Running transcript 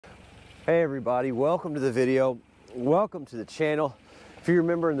Hey everybody, welcome to the video. Welcome to the channel. If you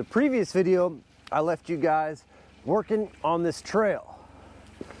remember in the previous video, I left you guys working on this trail.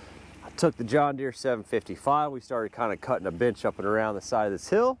 I took the John Deere 755. We started kind of cutting a bench up and around the side of this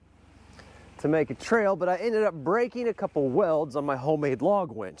hill to make a trail, but I ended up breaking a couple welds on my homemade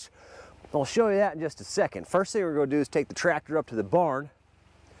log winch. I'll show you that in just a second. First thing we're going to do is take the tractor up to the barn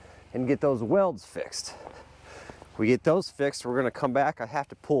and get those welds fixed. We get those fixed, we're going to come back. I have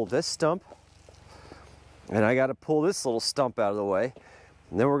to pull this stump, and I got to pull this little stump out of the way.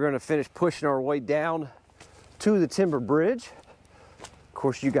 And then we're going to finish pushing our way down to the timber bridge. Of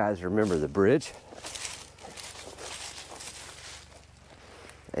course, you guys remember the bridge.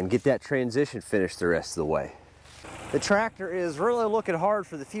 And get that transition finished the rest of the way. The tractor is really looking hard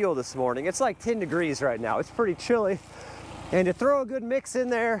for the fuel this morning. It's like 10 degrees right now. It's pretty chilly. And to throw a good mix in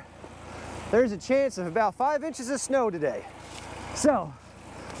there, there's a chance of about 5 inches of snow today. So,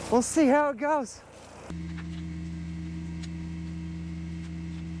 we'll see how it goes.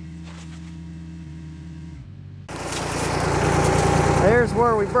 There's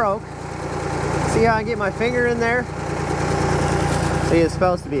where we broke. See how I get my finger in there? See, it's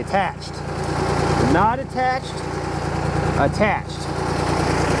supposed to be attached. Not attached, attached.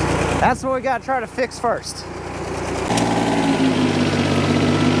 That's what we gotta try to fix first.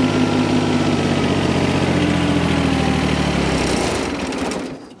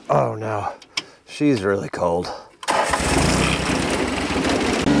 Oh no, she's really cold.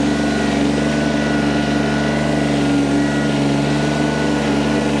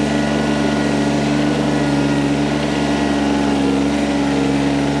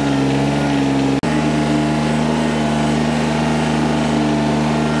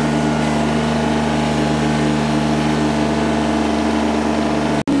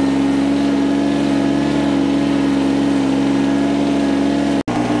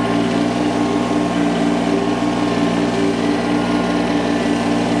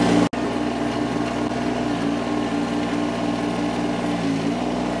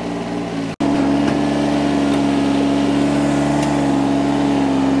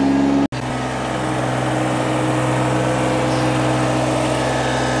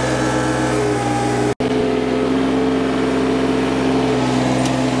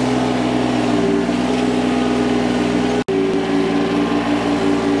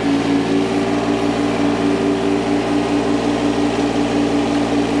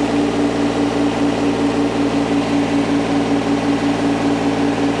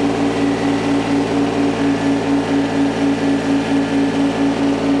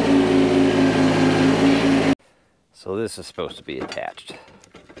 So this is supposed to be attached.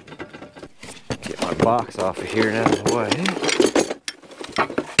 Get my box off of here and out of the way.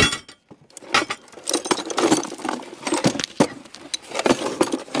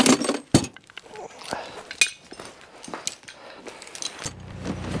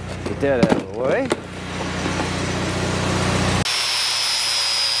 Get that out of the way.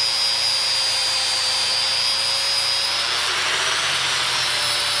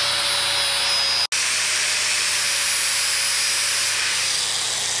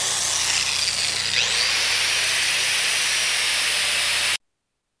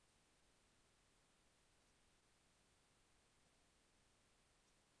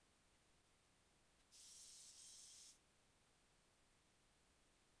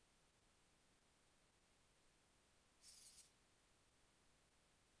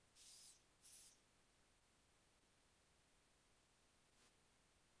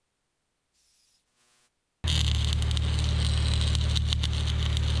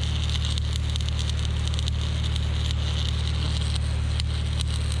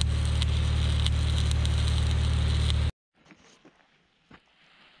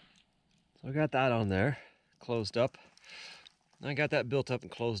 So I got that on there, closed up. I got that built up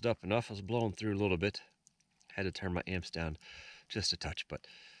and closed up enough. I was blowing through a little bit. Had to turn my amps down just a touch, but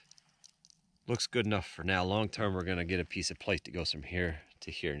looks good enough for now. Long term, we're gonna get a piece of plate that goes from here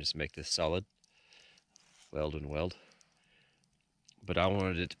to here and just make this solid. Weld and weld. But I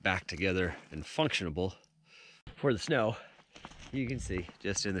wanted it back together and functionable for the snow. You can see,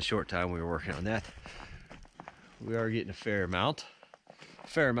 just in the short time we were working on that, we are getting a fair amount.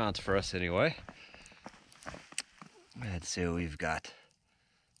 Fair amounts for us anyway. I'd say we've got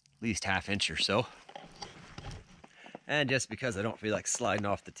at least ½ inch or so. And just because I don't feel like sliding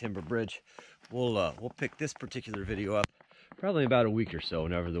off the timber bridge, we'll pick this particular video up probably about a week or so,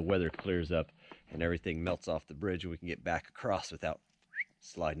 whenever the weather clears up and everything melts off the bridge and we can get back across without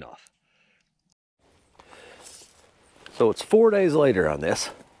sliding off. So it's 4 days later on this.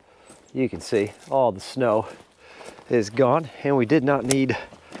 You can see all the snow is gone, and we did not need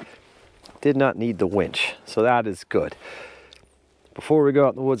Did not need the winch, so that is good. Before we go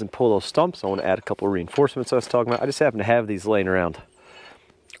out in the woods and pull those stumps, I want to add a couple of reinforcements I was talking about. I just happen to have these laying around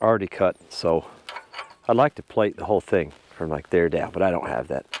already cut, so I'd like to plate the whole thing from like there down, but I don't have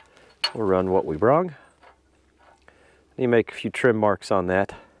that. We'll run what we brung. Need to make a few trim marks on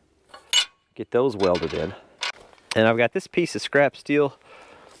that. Get those welded in. And I've got this piece of scrap steel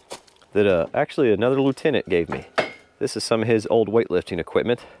that actually another lieutenant gave me. This is some of his old weightlifting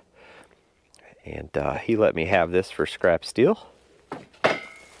equipment. And he let me have this for scrap steel.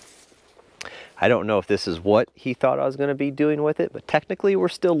 I don't know if this is what he thought I was going to be doing with it, but technically we're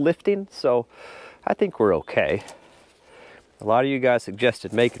still lifting, so I think we're okay. A lot of you guys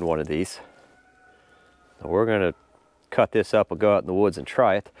suggested making one of these. So we're going to cut this up and go out in the woods and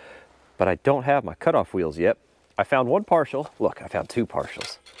try it, but I don't have my cutoff wheels yet. I found one partial. Look, I found two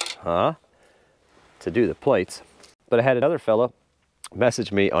partials, to do the plates. But I had another fella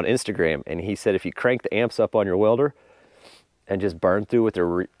message me on Instagram, and he said if you crank the amps up on your welder and just burn through with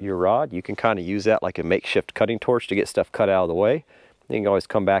your rod, you can kind of use that like a makeshift cutting torch to get stuff cut out of the way. Then you can always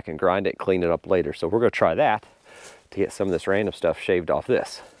come back and grind it and clean it up later. So we're going to try that to get some of this random stuff shaved off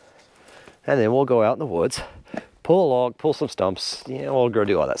this. And then we'll go out in the woods, pull a log, pull some stumps, we'll go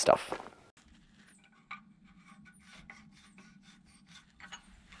do all that stuff.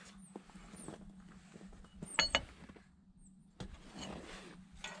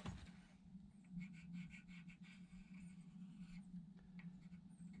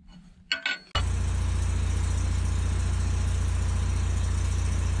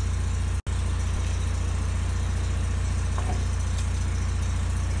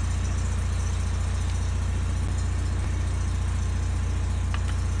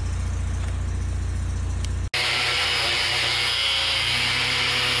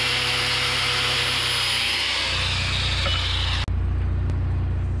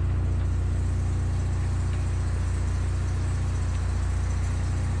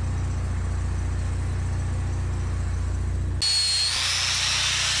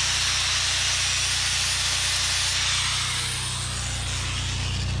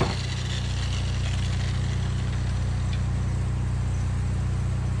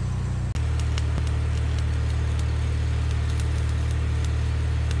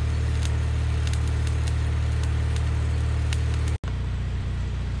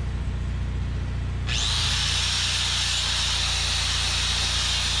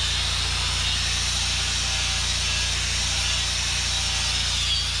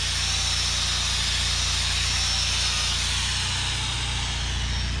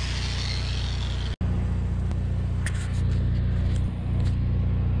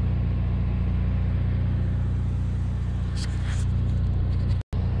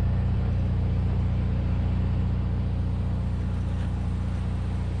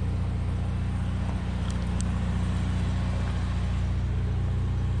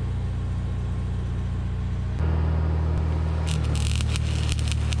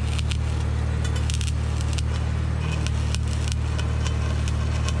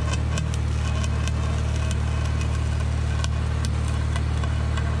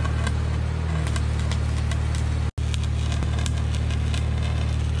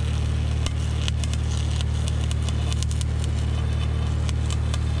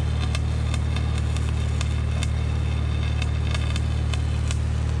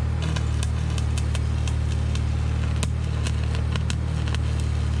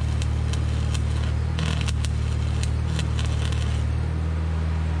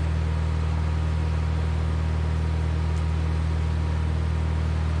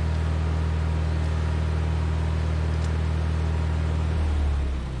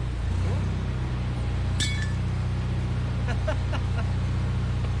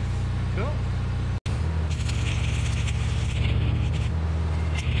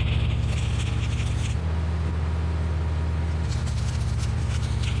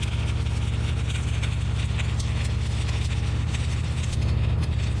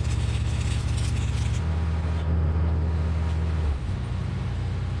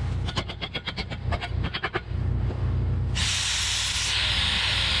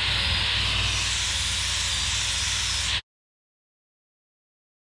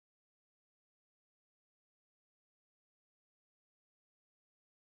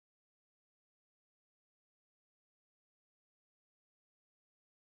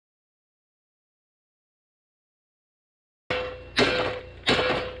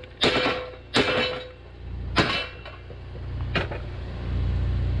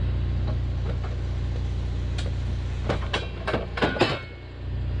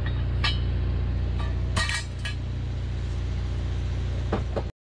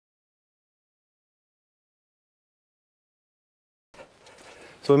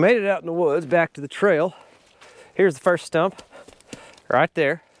 So we made it out in the woods, back to the trail. Here's the first stump, right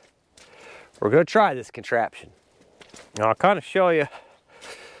there. We're gonna try this contraption. Now I'll kind of show you.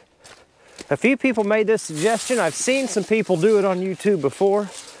 A few people made this suggestion. I've seen some people do it on YouTube before.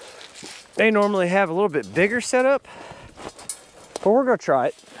 They normally have a little bit bigger setup, but we're gonna try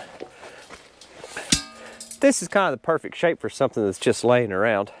it. This is kind of the perfect shape for something that's just laying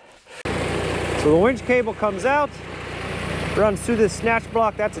around. So the winch cable comes out, runs through this snatch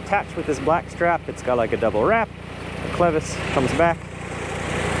block that's attached with this black strap. It's got like a double wrap. The clevis comes back,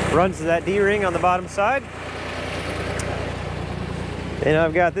 runs to that D-ring on the bottom side. And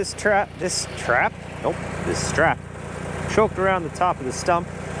I've got this strap choked around the top of the stump.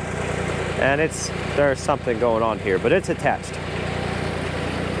 And there's something going on here, but it's attached.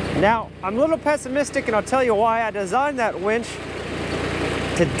 Now, I'm a little pessimistic, and I'll tell you why. I designed that winch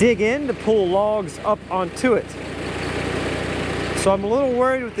to dig in to pull logs up onto it. So I'm a little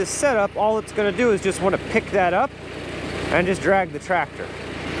worried with this setup. All it's gonna do is just want to pick that up and just drag the tractor.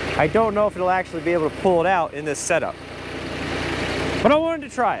 I don't know if it'll actually be able to pull it out in this setup. But I wanted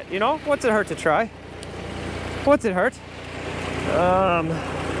to try it, you know? What's it hurt to try? What's it hurt?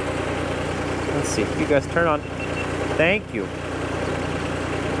 Let's see, you guys turn on. Thank you.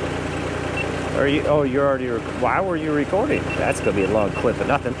 Are you, oh, you're already, why were you recording? That's gonna be a long clip of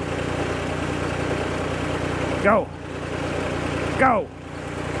nothing. Go. Go.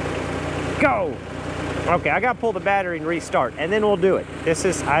 Go. Okay, I gotta pull the battery and restart, and then we'll do it. This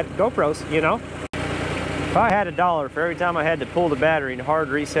is, GoPros, you know? If I had $1 for every time I had to pull the battery and hard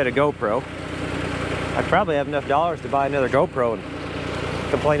reset a GoPro, I'd probably have enough dollars to buy another GoPro and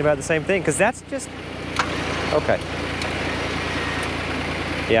complain about the same thing, because that's just, okay.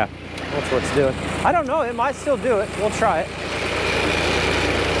 Yeah, that's what it's doing. I don't know, it might still do it. We'll try it.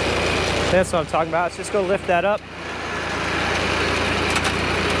 That's what I'm talking about. Let's just go lift that up.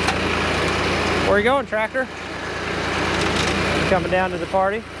 Where are you going, tractor? You coming down to the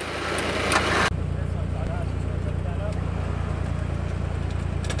party?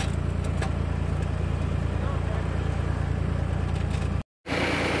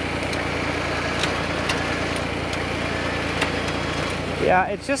 Yeah,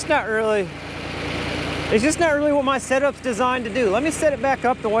 it's just not really what my setup's designed to do. Let me set it back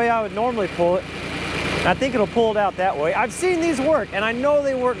up the way I would normally pull it. I think it'll pull it out that way. I've seen these work, and I know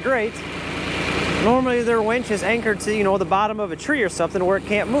they work great. Normally their winch is anchored to, you know, the bottom of a tree or something where it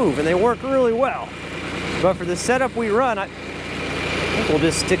can't move, and they work really well. But for the setup we run, I think we'll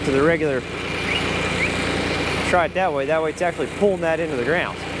just stick to the regular, try it that way. That way it's actually pulling that into the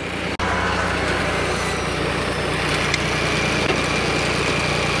ground.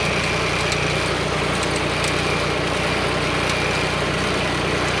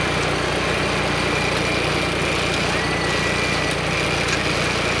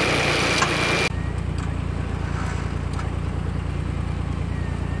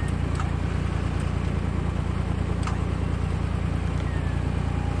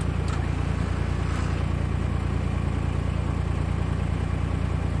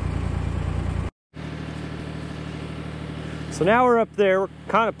 So now we're up there, we're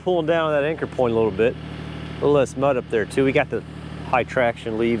kind of pulling down that anchor point a little bit. A little less mud up there too. We got the high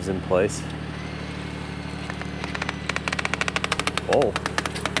traction leaves in place. Oh,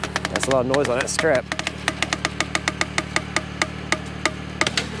 that's a lot of noise on that strap.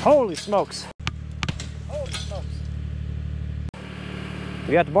 Holy smokes. Holy smokes.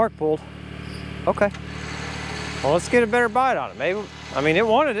 We got the bark pulled. Okay. Well, let's get a better bite on it. Maybe, I mean, it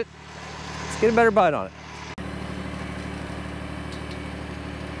wanted it. Let's get a better bite on it.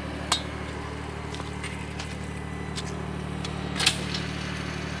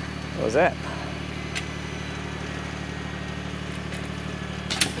 What was that?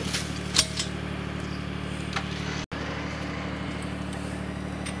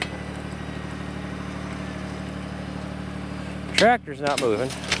 Tractor's not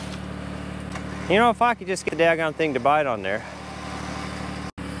moving. You know, if I could just get the daggone thing to bite on there.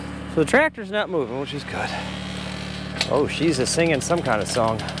 So the tractor's not moving, which is good. Oh, she's singing some kind of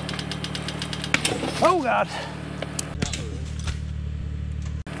song. Oh God.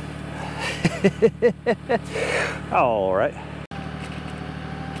 All right.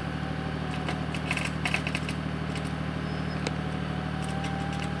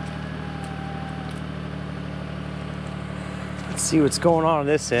 Let's see what's going on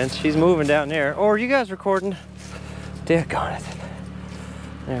this end. She's moving down there. Or are you guys recording? Daggone it.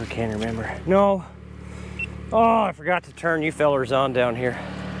 Never can remember. No. Oh, I forgot to turn you fellers on down here.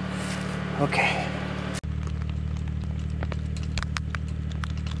 Okay.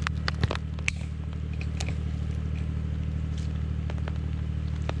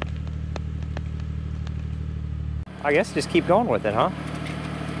 I guess just keep going with it, huh?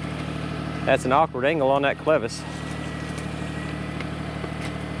 That's an awkward angle on that clevis.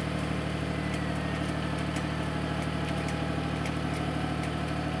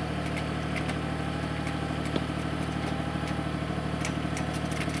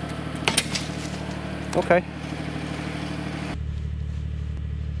 Okay.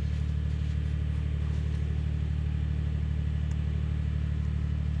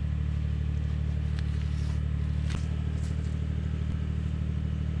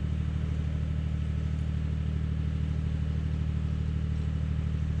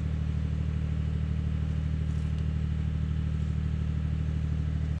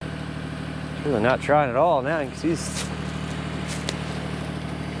 Really not trying at all now because he's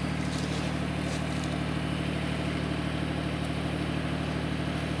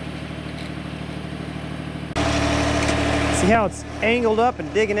see how it's angled up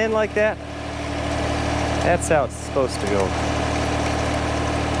and digging in like that? That's how it's supposed to go.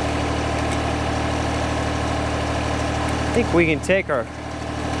 I think we can take our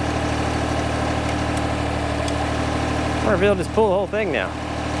be able to just pull the whole thing now.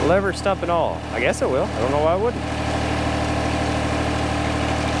 Lever, stump, and all. I guess it will. I don't know why I wouldn't.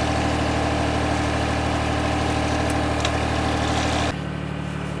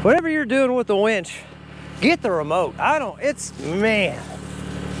 Whatever you're doing with the winch, get the remote. Man.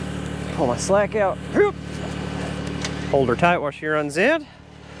 Pull my slack out. Hold her tight while she runs in.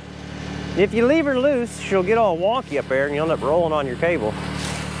 If you leave her loose, she'll get all wonky up there and you'll end up rolling on your cable.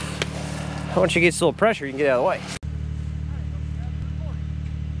 Once she gets a little pressure, you can get out of the way.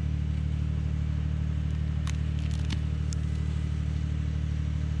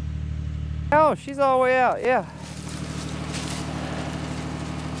 Oh, she's all the way out, yeah.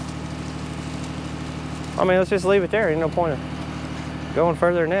 I mean, let's just leave it there. Ain't no point of going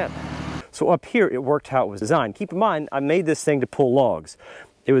further than that. So up here, it worked how it was designed. Keep in mind, I made this thing to pull logs.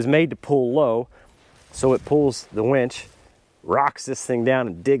 It was made to pull low, so it pulls the winch, rocks this thing down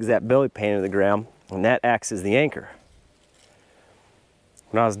and digs that belly pan into the ground, and that acts as the anchor.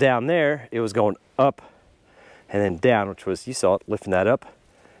 When I was down there, it was going up and then down, which was, you saw it, lifting that up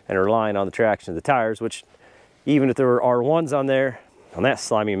and relying on the traction of the tires, which even if there were R1s on there, on that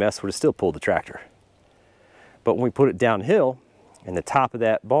slimy mess would have still pulled the tractor. But when we put it downhill and the top of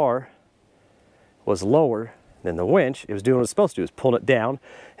that bar was lower than the winch, it was doing what it's supposed to do, is pulling it down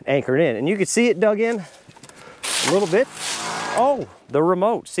and anchoring in. And you could see it dug in a little bit. Oh, the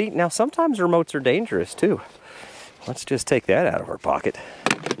remote. See, now sometimes remotes are dangerous too. Let's just take that out of our pocket.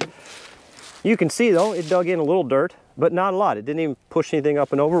 You can see though, it dug in a little dirt, but not a lot. It didn't even push anything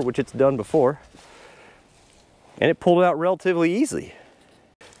up and over, which it's done before. And it pulled it out relatively easily.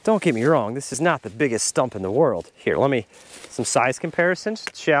 Don't get me wrong, this is not the biggest stump in the world. Here, some size comparisons,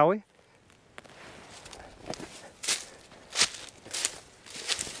 shall we?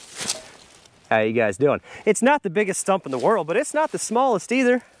 How you guys doing? It's not the biggest stump in the world, but it's not the smallest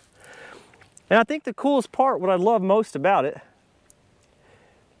either. And I think the coolest part, what I love most about it,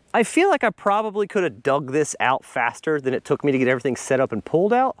 I feel like I probably could have dug this out faster than it took me to get everything set up and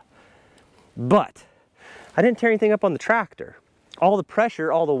pulled out. But I didn't tear anything up on the tractor. All the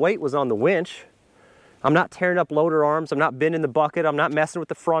pressure, all the weight was on the winch. I'm not tearing up loader arms. I'm not bending the bucket. I'm not messing with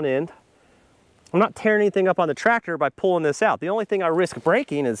the front end. I'm not tearing anything up on the tractor by pulling this out. The only thing I risk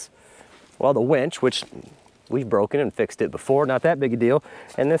breaking is, well, the winch, which we've broken and fixed it before, not that big a deal,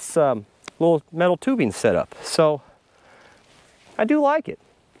 and this little metal tubing setup. So I do like it.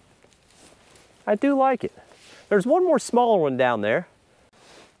 I do like it. There's one more smaller one down there.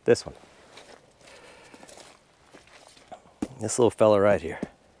 This one. This little fella right here.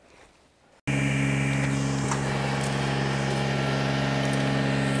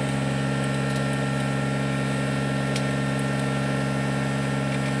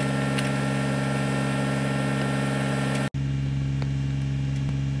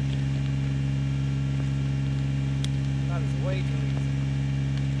 That is way too easy.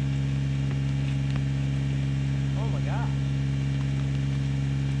 Oh my God.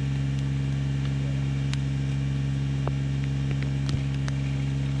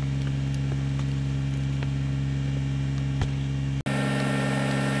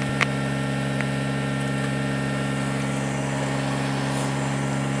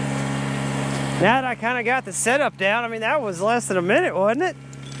 Now that I kind of got the setup down, I mean, that was less than a minute, wasn't it?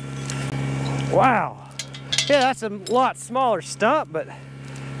 Wow. Yeah, that's a lot smaller stump, but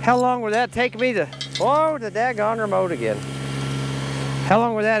how long would that take me to, whoa, the daggone remote again. How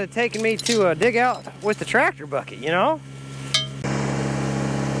long would that have taken me to dig out with the tractor bucket, you know?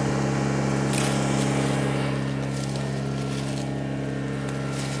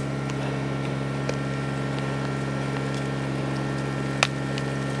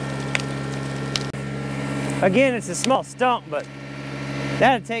 Again, it's a small stump, but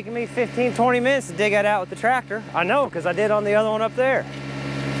that had taken me 15, 20 minutes to dig that out with the tractor. I know, because I did on the other one up there.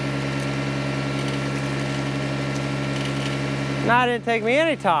 Nah, it didn't take me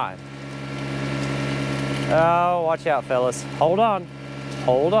any time. Oh, watch out, fellas. Hold on.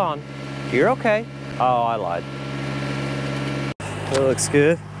 Hold on. You're okay. Oh, I lied. That looks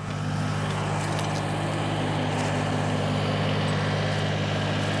good.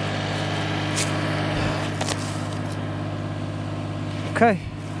 Okay.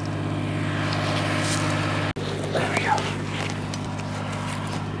 There we go.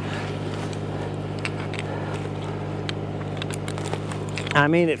 I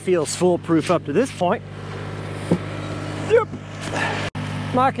mean, it feels foolproof up to this point. Yep.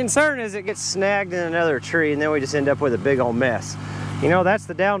 My concern is it gets snagged in another tree and then we just end up with a big old mess. You know, that's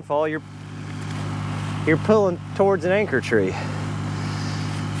the downfall. You're pulling towards an anchor tree.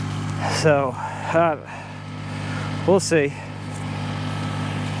 So, we'll see.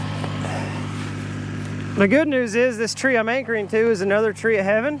 The good news is this tree I'm anchoring to is another tree of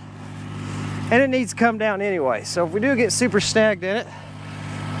heaven, and it needs to come down anyway. So if we do get super snagged in it,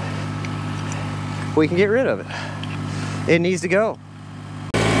 we can get rid of it. It needs to go.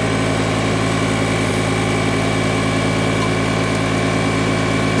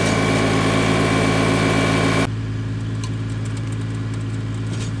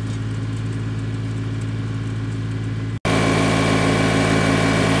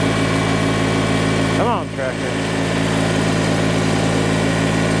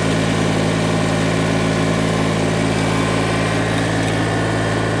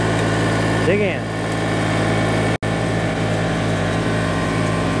 Dig in.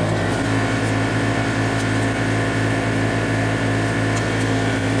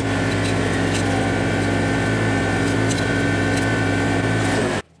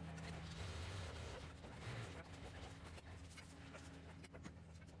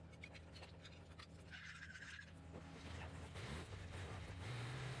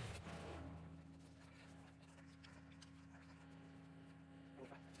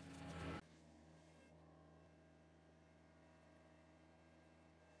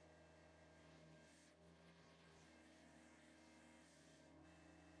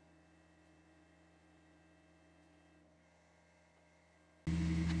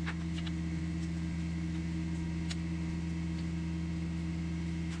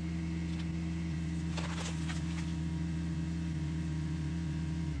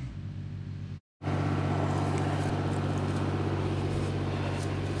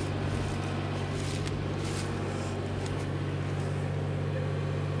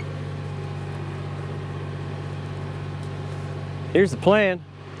 Here's the plan.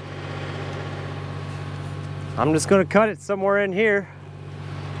 I'm just going to cut it somewhere in here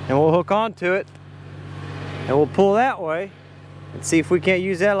and we'll hook onto it and we'll pull that way and see if we can't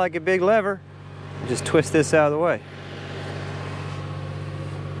use that like a big lever and just twist this out of the way.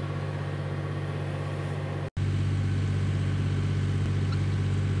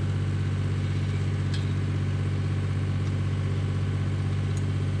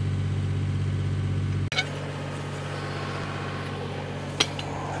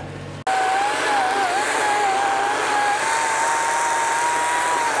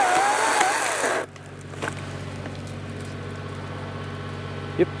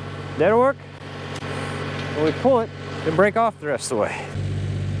 Yep, that'll work. When we pull it, it'll break off the rest of the way.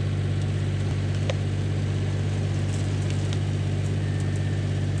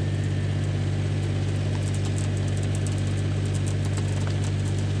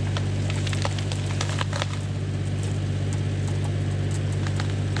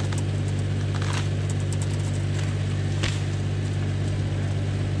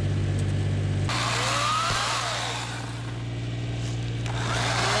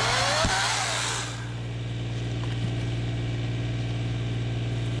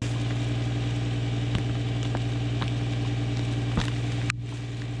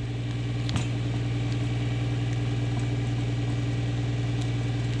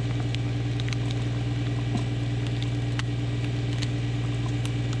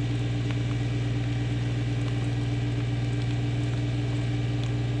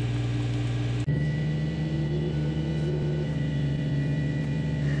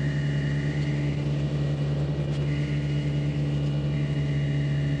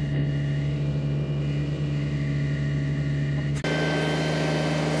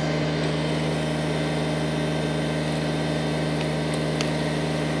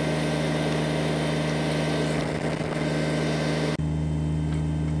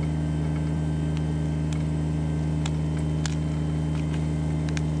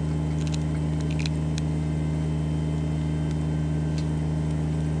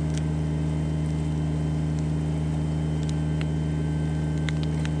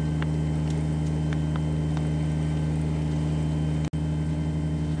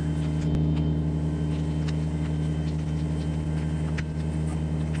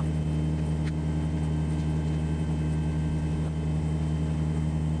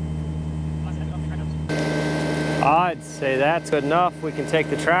 I'd say that's good enough. We can take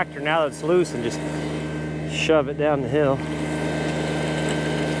the tractor now that it's loose and just shove it down the hill.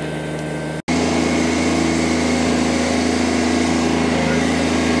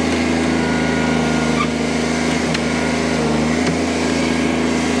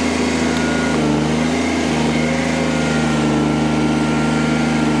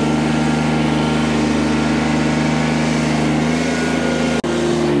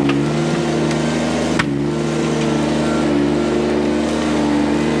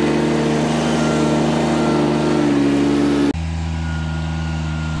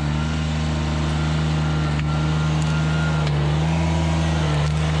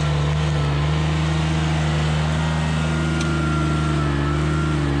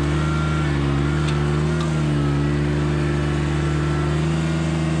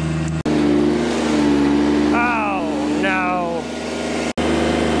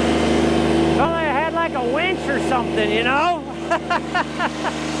 Something, you know?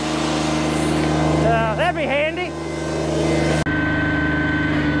 That'd be handy.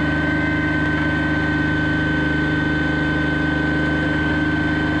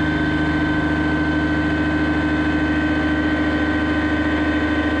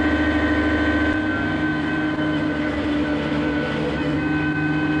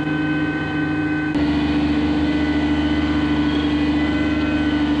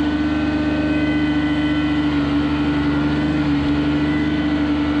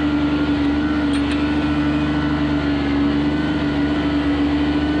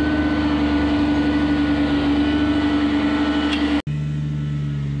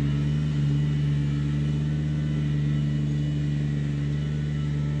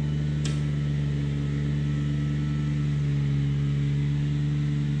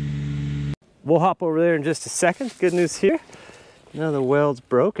 We'll hop over there in just a second. Good news here. Now the weld's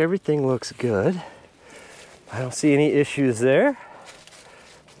broke. Everything looks good. I don't see any issues there.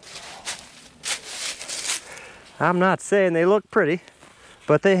 I'm not saying they look pretty,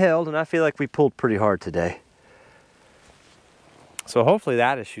 but they held, and I feel like we pulled pretty hard today. So hopefully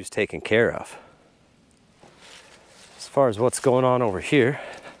that issue's taken care of. As far as what's going on over here,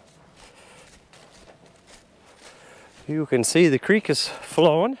 you can see the creek is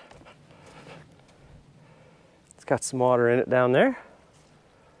flowing. It's got some water in it down there.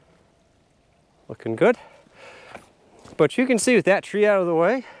 Looking good. But you can see with that tree out of the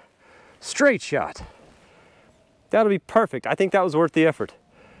way, straight shot. That'll be perfect. I think that was worth the effort.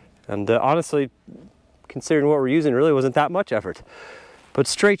 And honestly, considering what we're using, really wasn't that much effort. But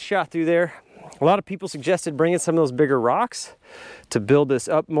straight shot through there. A lot of people suggested bringing some of those bigger rocks to build this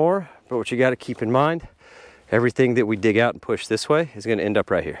up more. But what you got to keep in mind, everything that we dig out and push this way is going to end up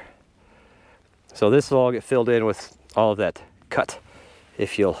right here. So this will all get filled in with all of that cut,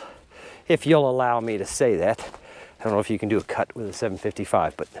 if you'll allow me to say that. I don't know if you can do a cut with a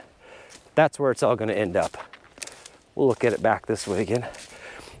 755, but that's where it's all going to end up. We'll look at it back this way again.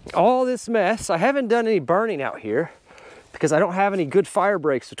 All this mess, I haven't done any burning out here because I don't have any good fire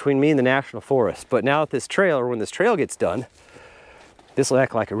breaks between me and the National Forest. But now that this trail, or when this trail gets done, this will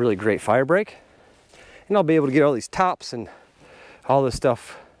act like a really great fire break. And I'll be able to get all these tops and all this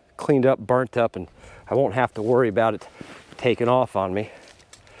stuff cleaned up, burnt up, and I won't have to worry about it taking off on me,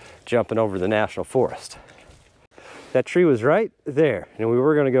 jumping over the National Forest. That tree was right there, and we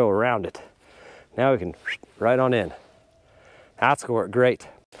were going to go around it. Now we can right on in. That's going to work great.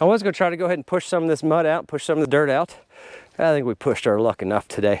 I was going to try to go ahead and push some of this mud out, push some of the dirt out. I think we pushed our luck enough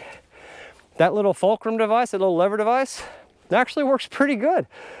today. That little fulcrum device, that little lever device, it actually works pretty good.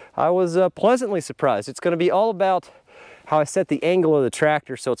 I was pleasantly surprised. It's going to be all about how I set the angle of the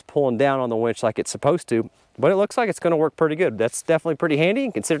tractor so it's pulling down on the winch like it's supposed to. But it looks like it's going to work pretty good. That's definitely pretty handy,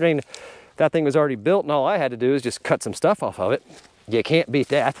 and considering that thing was already built and all I had to do is just cut some stuff off of it, you can't beat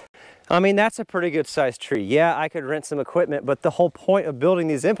that. I mean, that's a pretty good sized tree. Yeah, I could rent some equipment, but the whole point of building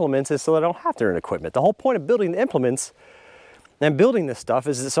these implements is so I don't have to rent equipment. The whole point of building the implements and building this stuff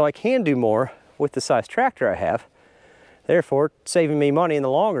is so I can do more with the size tractor I have, therefore saving me money in the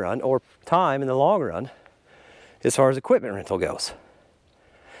long run, or time in the long run, as far as equipment rental goes.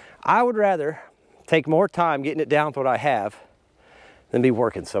 I would rather take more time getting it down with what I have than be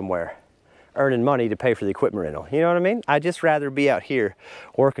working somewhere, earning money to pay for the equipment rental. You know what I mean? I'd just rather be out here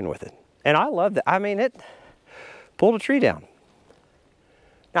working with it. And I love that. I mean, it pulled a tree down.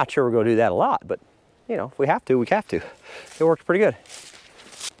 Not sure we're going to do that a lot, but you know, if we have to, we have to. It worked pretty good.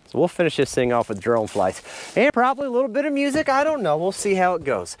 So we'll finish this thing off with drone flights and probably a little bit of music. I don't know. We'll see how it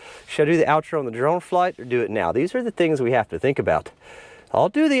goes. Should I do the outro on the drone flight or do it now? These are the things we have to think about. I'll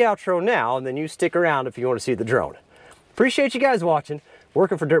do the outro now, and then you stick around if you want to see the drone. Appreciate you guys watching.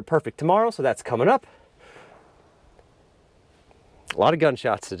 Working for Dirt Perfect tomorrow, so that's coming up. A lot of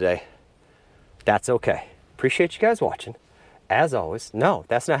gunshots today. That's okay. Appreciate you guys watching. As always, no,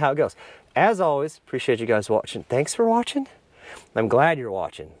 that's not how it goes. As always, appreciate you guys watching. Thanks for watching. I'm glad you're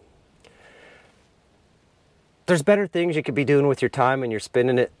watching. There's better things you could be doing with your time and you're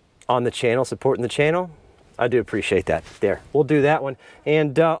spending it on the channel, supporting the channel. I do appreciate that. There, we'll do that one.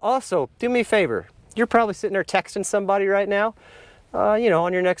 And also, do me a favor. You're probably sitting there texting somebody right now. You know,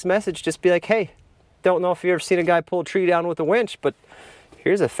 on your next message, just be like, hey, don't know if you've ever seen a guy pull a tree down with a winch, but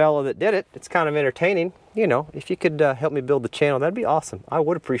here's a fellow that did it. It's kind of entertaining. You know, if you could help me build the channel, that'd be awesome. I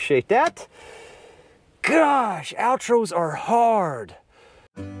would appreciate that. Gosh, outros are hard.